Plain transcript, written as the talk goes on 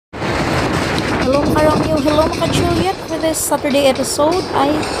Hello mga Romeo, hello mga Juliet. For this Saturday episode ay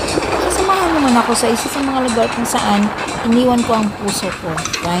kasamahan naman ako sa isa sa mga lugar kung saan iniwan ko ang puso ko.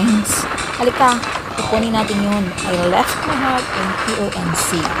 Friends, halika, kukunin natin yun. I left my heart in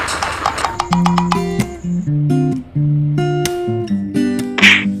PONC.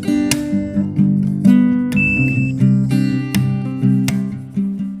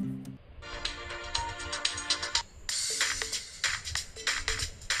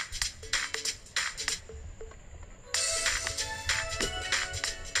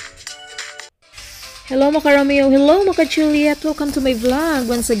 Hello mga Romeo, hello mga Juliet, welcome to my vlog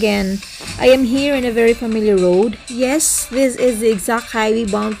once again. I am here in a very familiar road. Yes, this is the exact highway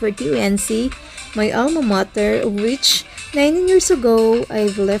bound for TUNC, my alma mater, of which 19 years ago,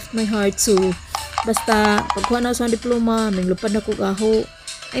 I've left my heart to. Basta, pagkuha na sa diploma, may lupad na ko gaho.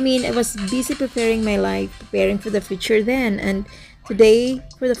 I mean, I was busy preparing my life, preparing for the future then, and today,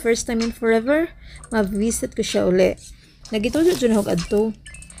 for the first time in forever, ma-visit ko siya uli. Nagitudo dyan ako adto.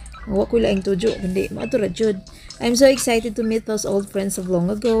 Wa ko laing tujo, hindi maato ra jud. I'm so excited to meet those old friends of long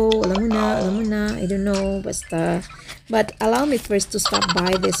ago. Alam mo na, I don't know, basta. But allow me first to stop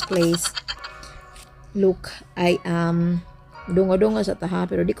by this place. Look, I am dunga-dunga sa taha,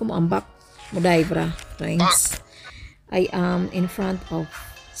 pero di ko moambak. Muday bra, thanks. I am in front of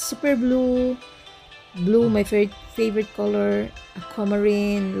super blue, my favorite color,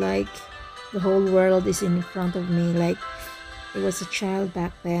 aquamarine, like the whole world is in front of me, like I was a child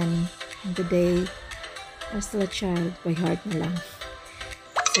back then, and today, I'm still a child by heart na lang.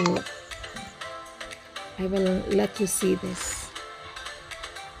 So, I will let you see this.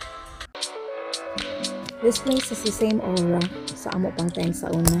 This place has the same aura sa amo pang time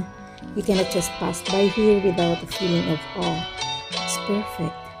sa una. You cannot just pass by here without a feeling of awe. It's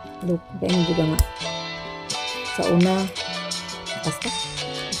perfect. Look, ganyan juga nga. Sa una, basta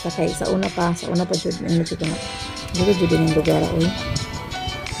kay sa una pa jud ano jud nga. Dito jud yung lugar oy.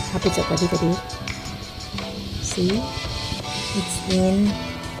 Hapit sa tabi. See? It's in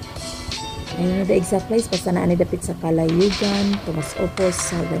I don't know the exact place, basta na ani dapit sa Kalayugan, Tomas Opos,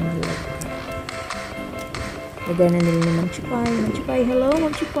 Southern Leyte. Lugar na nila ni Manchupay. Hello,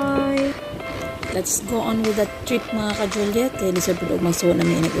 Manchupay! Let's go on with the trip mga ka-Juliet. Kaya lisod po daw magsuwa na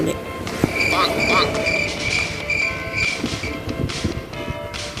may inag ulit.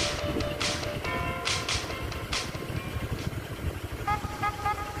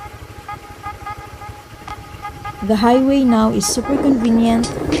 The highway now is super convenient.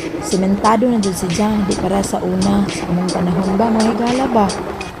 Sementado na dun siya, di para sa una. Sa among panahon ba, mga higala ba?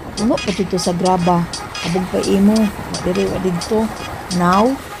 Puno pa dito sa graba. Abog pa imo, madiriwa dito.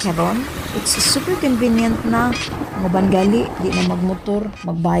 Now, karon, it's super convenient na. Mga bangali, di na magmotor,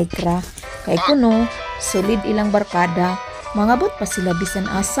 magbike ra. Kay kuno, solid ilang barkada. Mangabot pa sila bisan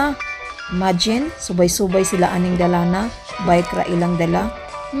asa. Imagine, subay-subay sila aning dalana, bike ra ilang dala.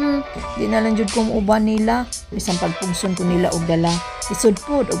 Di na lang jud ko uban nila, bisan pagpugson ko nila og dala. Isod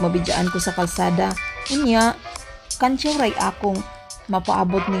pod og mabidyaan ko sa kalsada. Unya, kansyaw ray akong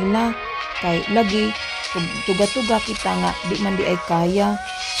mapaabot nila. Kay lagi tuga-tuga kita nga di man di ay kaya.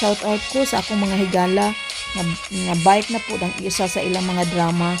 Shout out ko sa akong mga higala nga bike na pod ang isa sa ilang mga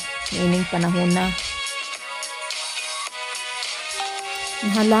drama niining panahon na.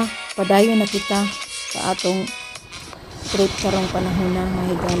 Hala, padayon na kita sa atong trip karong panahon ng mga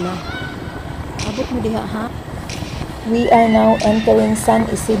higala. Abot mo diha ha? We are now entering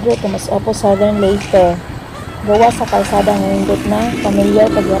San Isidro, Tomas Opos, Southern Leyte. Gawa sa kalsada ng indot na, pamilyar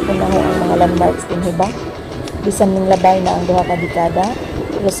pagyapon na ho ang mga landmarks din hiba. Bisan ning labay na ang duha ka dekada,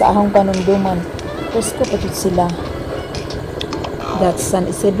 pero sa ahong panunduman, presko pa jud sila. That's San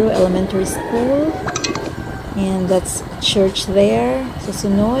Isidro Elementary School. And that's church there. Sa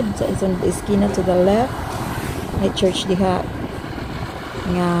sunod, sa isang iskina to the left, may church diha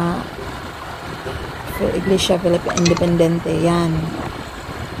nga Iglesia Philippine Independente yan,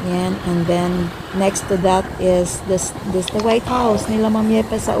 and then next to that is this the White House nila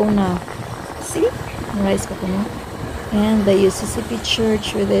Mamyepa sa una. See, nice pa kuno. And the UCCP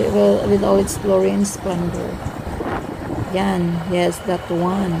Church with all its glory and splendor. Yan, yes, that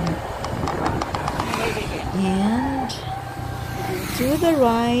one. And to the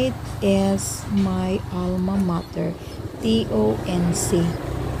right is my alma mater, TONC,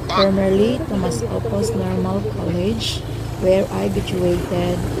 formerly Tomas Opos Normal College, where I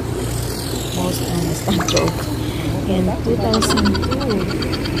graduated, most honest joke, in 2002.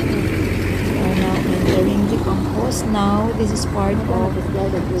 We are now entering the campus. Now, this is part of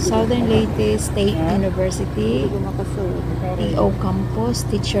Southern Leyte State University, TO Campus,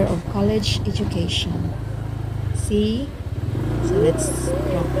 Teacher of College Education. See? So let's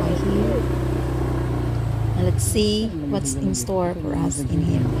drop by here. And let's see what's in store for us in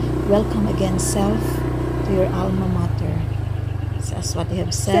here. Welcome again, self, to your alma mater. So as what they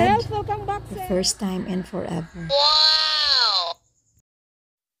have said, the first time and forever.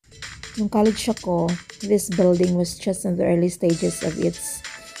 Nung college ako, this building was just in the early stages of its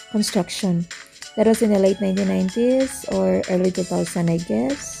construction. That was in the late 1990s or early 2000, I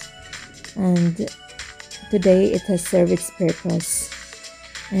guess. And today it has served its purpose.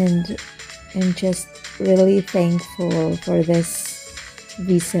 And I'm just really thankful for this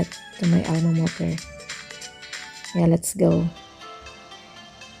visit to my alma mater. Yeah, let's go.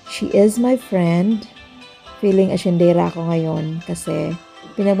 She is my friend. Feeling asyendera ako ngayon kasi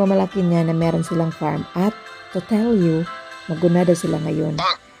pinagmamalaki niya na meron silang farm. At to tell you, maguna daw sila ngayon.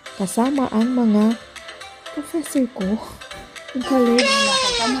 Kasama ang mga professor ko ng college.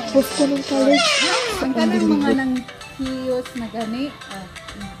 Prof ko ng college. Ang kanang mga nang hiyos na gani.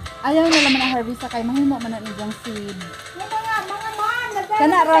 Ayaw na naman ang harvest kay mahimo man na niyang seed.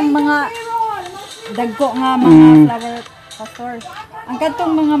 Kana rang mga dagko nga mga flower pastors. Ang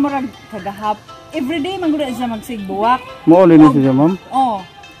katong mga murag kagahap. Everyday man gud siya magsigbuwak. Mo ni siya, ma'am? Oh,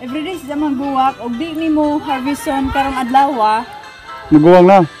 everyday siya magbuwak og di nimo harveston karong adlaw. Maguwang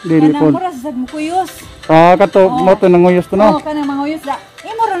na, dili pod. Kanang mura sa mukuyos. Kato mo to nanguyos to na. Oh, kanang manguyos da.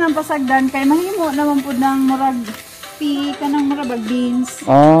 Imo ra nang pasagdan kay mahimo naman pud nang murag pi kanang murag beans.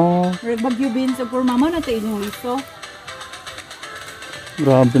 Bagyo beans ug por mama na ta inyong liso.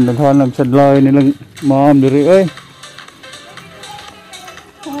 Grabe naghanap sa dlay nilang ma'am diri ay.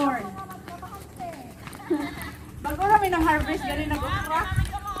 Corn. Bago na may nang harvest gani nag-okra.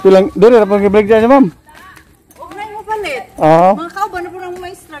 Pilang diri ra pag i-break dyan, ma'am. Og nay mo palit. Mga kauban na po ng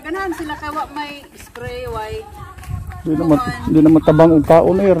maestra ganahan sila kay wa may spray way. Di naman tabang og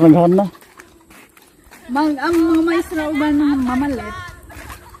kaon na naghan na. Ang mga maestra uban mamalit.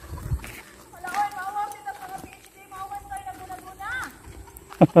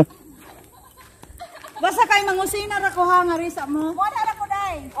 Basta kay mangusina ra ko ha nga risa mo. Wala ra ko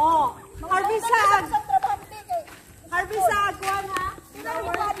dai. Oh, harvesag. Harvesag kuan ha. Sila ri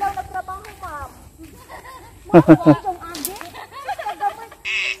ba daw nagtrabaho ma'am. Mo agi.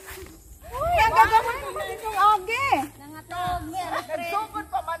 Uy, ang gagamit mo pa ditong agi. Nangatog mi ang sugod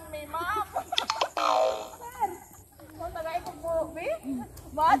pa man mi ma'am. Sir. Mo tagay ko po bi.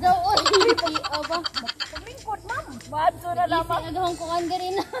 Madaw oy. Aba. Lingkod ma'am. Badso na lamang. Agahong kuan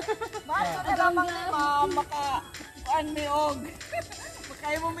garin. Badso na lamang ni ma'am maka kuan mi og.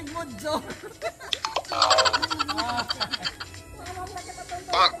 Makay mo migmudso.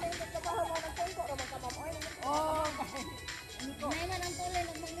 Nay man ang tuloy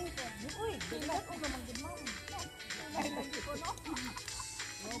nagmaglingkod. Uy, tingnan ko naman gid ma'am.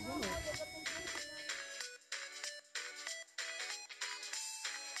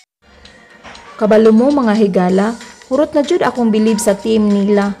 Kabalo mo mga higala, hurot na jud akong bilib sa team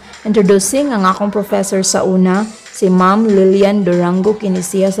nila. Introducing ang akong professor sa una, si Ma'am Lilian Durango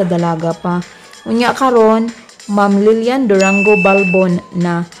kinisiya sa dalaga pa. Unya karon, Ma'am Lilian Durango Balbon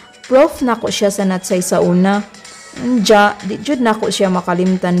na prof nako siya sa natsay sa una. Unya, di jud nako siya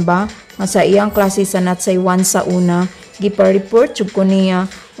makalimtan ba nga sa iyang klase sa natsay 1 sa una, gipa-report jud ko niya.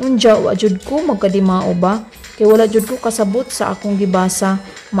 Unya, wa jud ko magkadimao ba? Kay wala jud ko kasabot sa akong gibasa.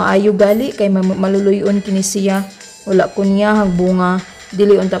 Maayo gali kay maluluyon kini siya. Wala ko niya hagbunga.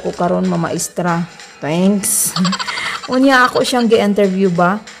 Dili unta ko karon mamaestra. Thanks. Unya ako siyang gi-interview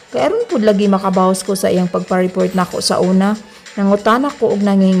ba? Kay aron pud lagi makabahos ko sa iyang pagpa-report nako sa una. Nangutan ako og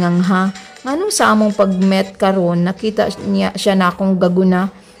nangingangha. Nganong sa among pag-met karon nakita niya siya na akong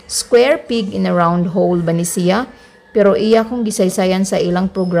gaguna. Square peg in a round hole ba ni siya? Pero iya kong gisaysayan sa ilang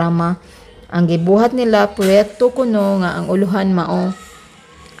programa. Ang gibuhat nila proyekto kuno nga ang uluhan mao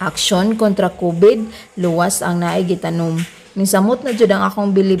aksyon kontra COVID, luwas ang naay gitanom. Misamot na jud ang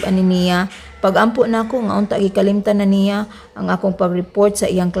akong bilib ani niya. Pag-ampo nako nga unta gikalimtan na niya ang akong pag-report sa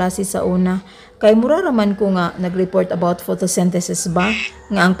iyang klase sa una. Kay mura raman ko nga nag-report about photosynthesis ba?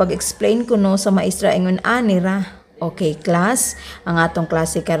 Nga ang pag-explain kuno sa maestra ingon ani ra. Okay, class, ang atong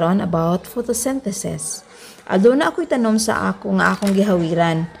klase karon about photosynthesis. Aduna ako'y tanom sa ako nga akong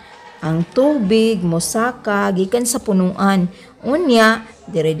gihawiran. Ang tubig, mosaka, gikan sa punuan. Unya,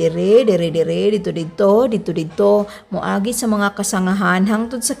 dire-dire, dito, moagi sa mga kasangahan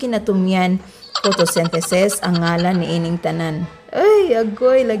hangtod sa kinatumyan. Photosynthesis ang ngalan ni ining tanan. Ay,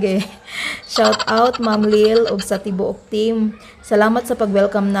 agoy lagi. Shout out Ma'am Lil og sa tibuok team. Salamat sa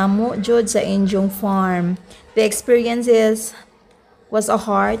pag-welcome namo jud sa inyong farm. The experiences was a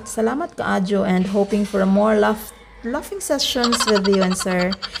heart. Salamat kaadyo and hoping for more laughing sessions with you and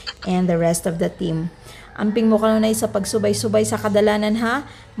sir and the rest of the team. Amping mo kanunay sa pagsubay-subay sa kadalanan ha.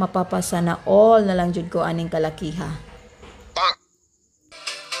 Mapapasa na all na lang jud ko aning kalakiha.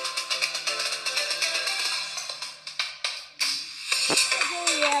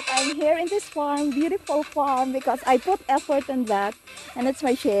 Yet I'm here in this farm, beautiful farm, because I put effort in that, and it's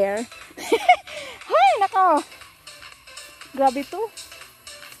my share. Hay, nako! Grabe to.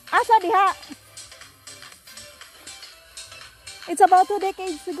 Asa diha? It's about 2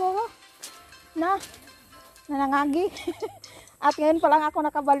 decades siguro na nanangagi. At ngayon pa lang ako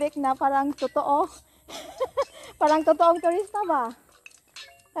nakabalik na parang totoo. Parang totoong turista ba?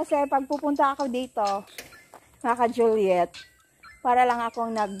 Kasi pag pupunta ako dito, mga Juliet, para lang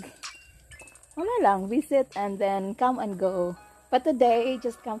akong wala lang, visit and then come and go. But today,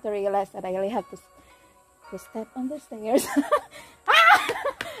 just come to realize that I really have to step on the stairs.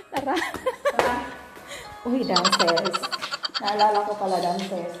 Tara. Uy, downstairs. Naalala ko pala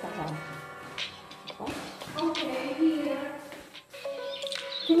downstairs. Okay, here.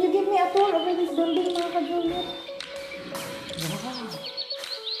 Can you give me a tour over this building, mga ka-Juliet? Wow.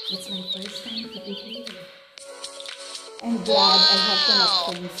 It's my first time to be here. I'm glad I have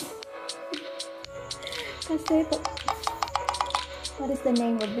connections. Kasi, what is the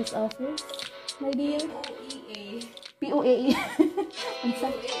name of this office, my dear? POAE.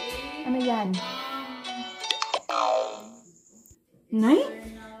 Ano yan? Nay?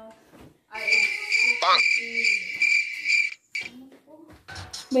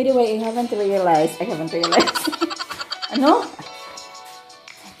 By the way, I haven't realized. Ano?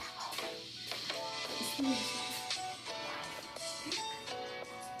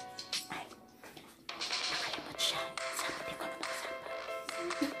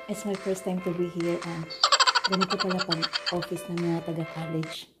 It's my first time to be here and ganito pala pag office ng mga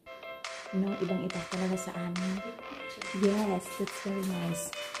taga-college. You know, ibang-iba talaga sa amin. Yes, that's very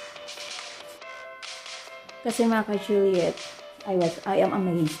nice. Kasi mga ka-Juliet, I am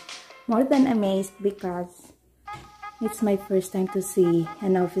amazed. More than amazed because it's my first time to see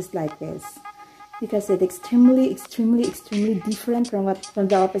an office like this. Because it's extremely different from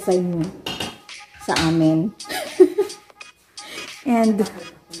the office I knew sa amin. And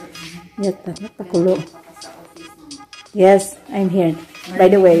yes, I'm here. By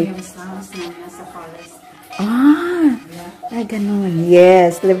the way. Ay, ganun.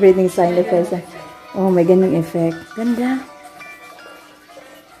 Yes, celebrating sign the first. Oh, may ganung effect. Ganda.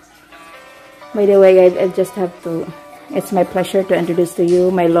 By the way, I just have to, it's my pleasure to introduce to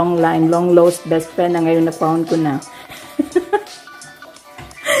you my long lost best friend na ngayon na-found ko na.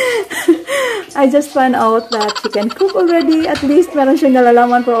 I just found out that she can cook already. At least meron siyang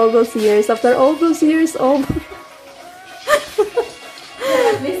nalalaman for all those years. After all those years of...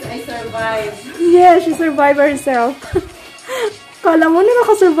 At least I survived. Yeah, she survived herself. Kala mo na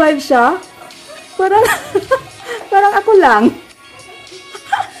nakasurvive siya? Parang ako lang.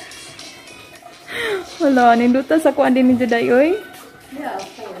 Wala, ninduta sa kuan din ni Juday, oy. Yeah, of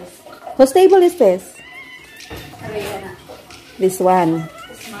course. Whose table is this? Ariana. This one.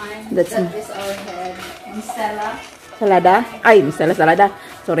 That is our head. And Stella. Salada? Ay, Stella salada.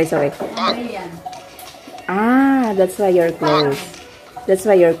 Sorry. Ayan. That's why you're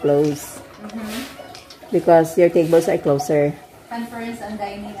close. Because your tables are closer. Conference and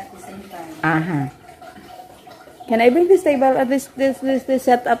dining at the same time. Can I bring this table, this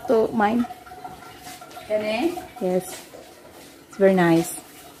setup to mine? Can eh? Yes. It's very nice.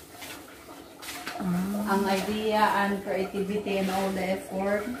 Ang idea and creativity and all the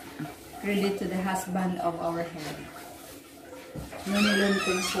effort, credit to the husband of our head. Nunilun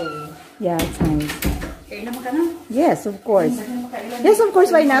Console. Yeah, it's nice. Kaya naman ka na? Yes, of course. Yes, of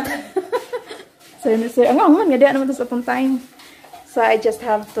course, why not? So, ang nga, di naman to sa itong time. So, I just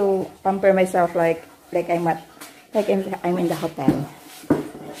have to pamper myself like I'm in the hotel.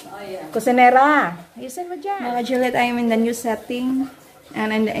 Oh, yeah. Kusinera! Ayusin mo dyan. Mga Juliet, I'm in the new setting.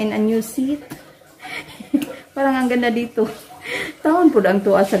 And in a new seat. Parang ang ganda dito. Taon po ang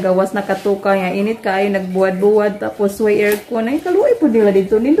tuwa sa gawas nakatuka nga. Init kayo, nagbuwad-buwad. Tapos way aircon. Ay, kaluoy po nila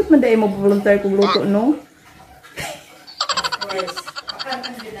dito. Nindot man dahil mag-volunteer kong luto, no? Of course.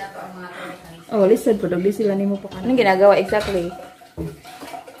 Pakantan din nato ang mga kainan. Oh, listen po. Dagli sila ni mo pa. Anong ginagawa exactly?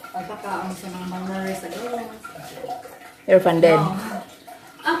 Pagkakaon sa mga memories sa gawas. You're funded.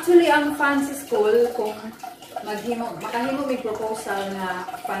 Actually, ang fancy school, kung makahimo may proposal na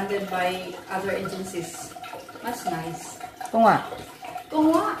funded by other agencies, mas nice. Tunga.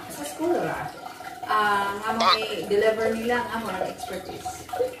 Tunga sa school ra. Nga i-deliver nila ang among expertise.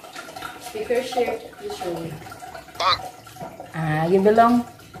 Speakership, usually. You belong.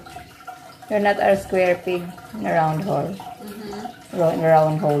 You're not a square pig in a round hole. In a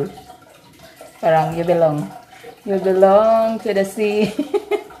round hole. Parang you belong. You belong to the sea.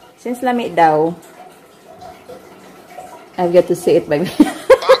 Since lami daw, I've got to see it, baby.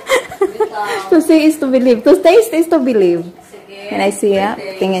 To see is to believe. To taste is to believe. Can I see ya?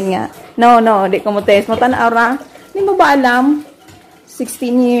 Tingin nga. No, di ko mo taste. Matanaw ra. Hindi mo ba alam?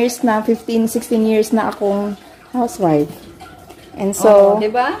 16 years na, 15, 16 years na akong housewife. And so,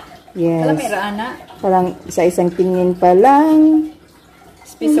 diba? yes. Alam, may raana. Parang isa-isang tingin pa lang.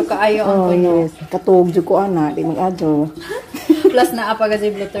 Piso kaayo ang yes. Katog jud ko ana, di mag-adyo. Plus na apa kasi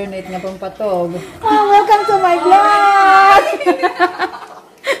alternate nga pang patog. Welcome to my vlog!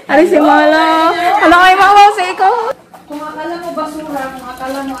 Ari si Mala. Hala kay mama sa ikaw. Kung akala mo basura, kung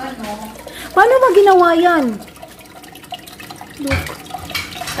akala mo ano. Paano ba ginawa yan? Look.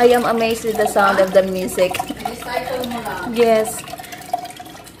 I am amazed with the sound of the music. Recycle mo lang. Yes.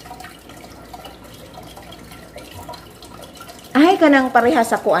 Ay, kanang pareha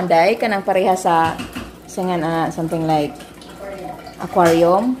sa kuanday, kanang pareha sa something like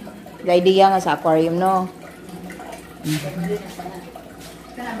aquarium. The idea nga sa aquarium, no?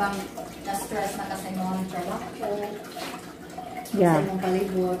 Kana bang na-stress na kasi mo ang trabaho? Yeah. Sa imong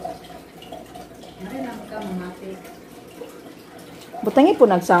palibot. Ano lang ka mamati? Butangi po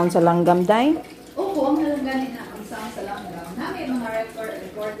nag-sound sa langgam, day. Oo, ang halangganin na ang sound sa langgam. Na may mga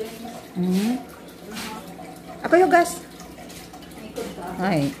recording. Ako yung gas. Ikot ka.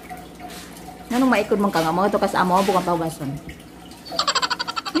 Ay. Nanong maikod man ka nga mo ito kasi amo bukan pawasan.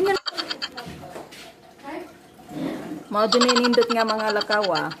 Mao din nindot nga mga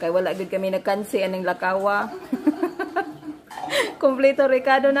lakawa kay wala gud kami nagkansi aning lakawa. Kompleto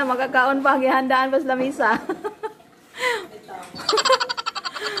Ricardo na makakaon pa gihandaan pas lamisa.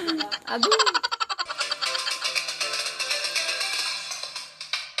 Agoy.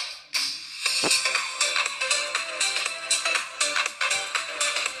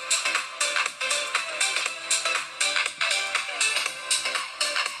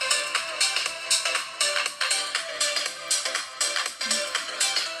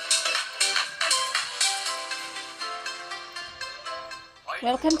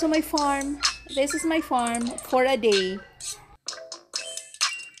 Welcome to my farm. This is my farm for a day.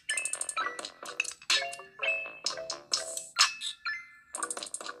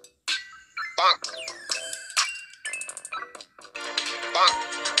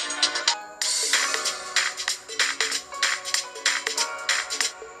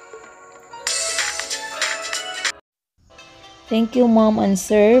 Thank you, Mom and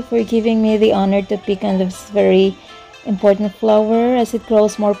Sir, for giving me the honor to pick on this very important flower as it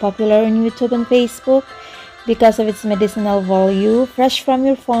grows more popular on YouTube and Facebook because of its medicinal value. Fresh from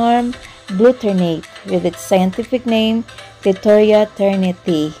your farm, blue ternate with its scientific name, tiur.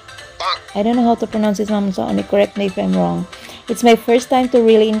 I don't know how to pronounce this, Mom, so only correct me if I'm wrong. It's my first time to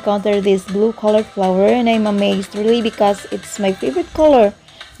really encounter this blue colored flower and I'm amazed really because it's my favorite color.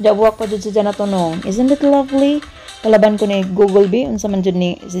 Jabuak pa dun sa dyan natunong. Isn't it lovely? Palaban ko ni Google B. Unsa man dyan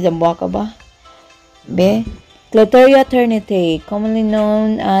ni si Jabuak ka ba? Be? Tiur, commonly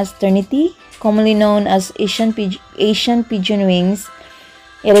known as ternity, commonly known as Asian pigeon wings.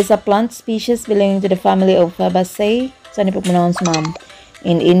 It is a plant species belonging to the family of Fabaceae. Saan ipo-pronounce, Ma'am?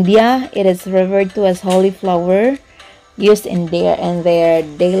 In India, it is referred to as holy flower, used in their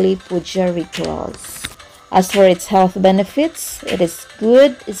daily puja rituals. As for its health benefits, it is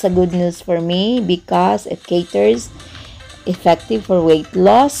good. It's a good news for me because it caters effective for weight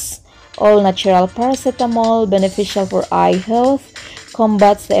loss, all natural paracetamol, beneficial for eye health,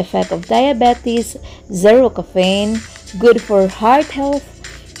 combats the effect of diabetes, zero caffeine, good for heart health,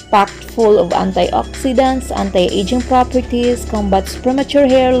 packed full of antioxidants, anti-aging properties, combats premature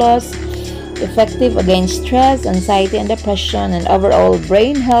hair loss, effective against stress, anxiety and depression, and overall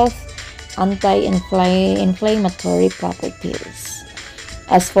brain health, anti-inflammatory properties.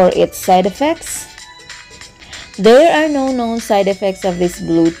 As for its side effects, there are no known side effects of this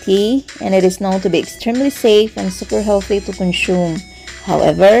blue tea, and it is known to be extremely safe and super healthy to consume.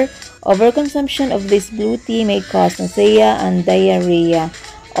 However, overconsumption of this blue tea may cause nausea and diarrhea.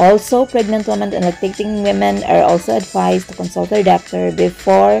 Also, pregnant women and lactating women are also advised to consult their doctor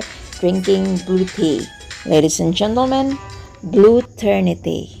before drinking blue tea. Ladies and gentlemen, blue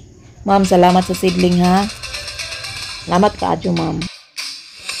ternity. Ma'am, salamat sa seedling, ha? Salamat ka, adyo, ma'am.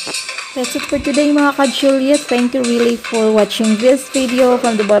 That's it for today, mga ka-Juliet. Thank you really for watching this video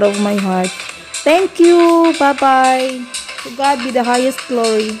from the bottom of my heart. Thank you. Bye-bye. To God be the highest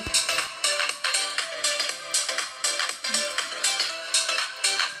glory.